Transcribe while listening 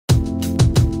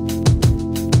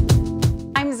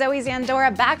Zoe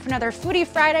Zandora back for another Foodie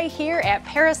Friday here at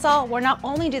Parasol, where not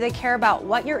only do they care about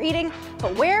what you're eating,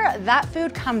 but where that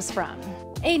food comes from.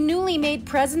 A newly made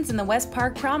presence in the West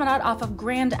Park Promenade off of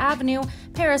Grand Avenue,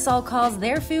 Parasol calls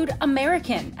their food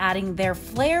American, adding their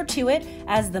flair to it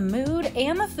as the mood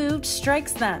and the food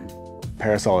strikes them.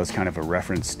 Parasol is kind of a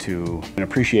reference to an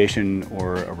appreciation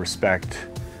or a respect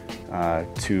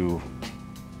to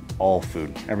all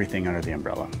food, everything under the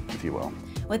umbrella, if you will.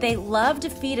 With a love to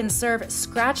feed and serve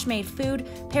scratch-made food,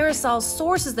 Parasol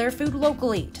sources their food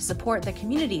locally to support the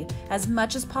community as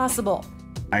much as possible.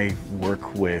 I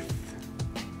work with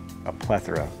a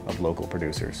plethora of local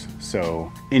producers,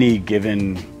 so any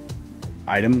given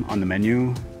item on the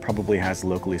menu probably has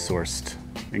locally sourced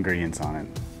ingredients on it.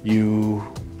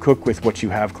 You cook with what you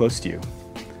have close to you,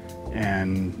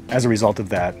 and as a result of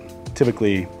that,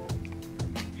 typically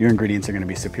your ingredients are going to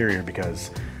be superior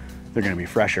because they're going to be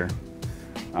fresher.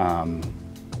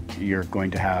 You're going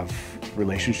to have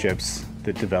relationships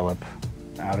that develop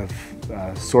out of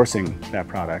sourcing that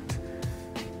product,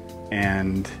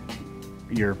 and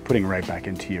you're putting right back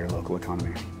into your local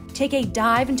economy. Take a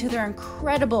dive into their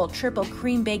incredible triple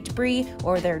cream baked brie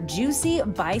or their juicy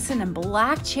bison and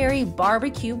black cherry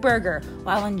barbecue burger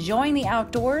while enjoying the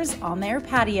outdoors on their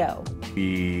patio.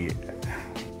 We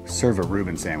serve a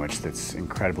Reuben sandwich that's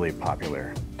incredibly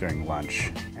popular during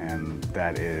lunch, and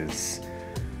that is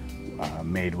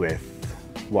made with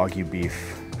Wagyu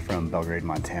beef from Belgrade,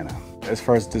 Montana. As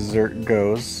far as dessert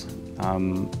goes,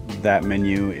 that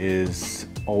menu is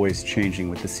always changing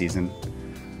with the season.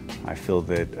 I feel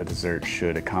that a dessert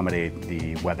should accommodate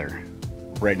the weather.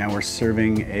 Right now we're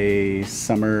serving a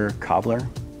summer cobbler.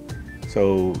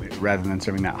 So rather than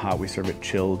serving that hot, we serve it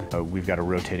chilled. We've got a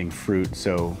rotating fruit,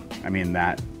 so I mean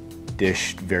that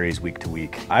dish varies week to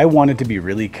week. I wanted to be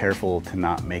really careful to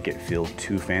not make it feel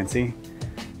too fancy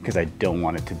because I don't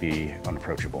want it to be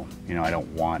unapproachable. You know, I don't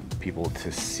want people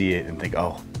to see it and think,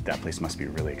 oh, that place must be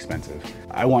really expensive.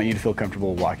 I want you to feel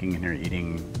comfortable walking in here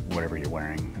eating whatever you're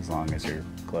wearing, as long as you're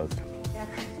clothed. Yeah.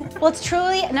 Well, it's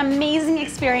truly an amazing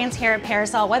experience here at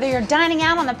Parasol, whether you're dining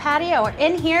out on the patio or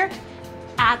in here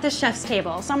at the chef's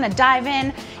table. So I'm gonna dive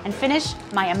in and finish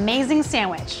my amazing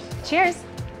sandwich. Cheers.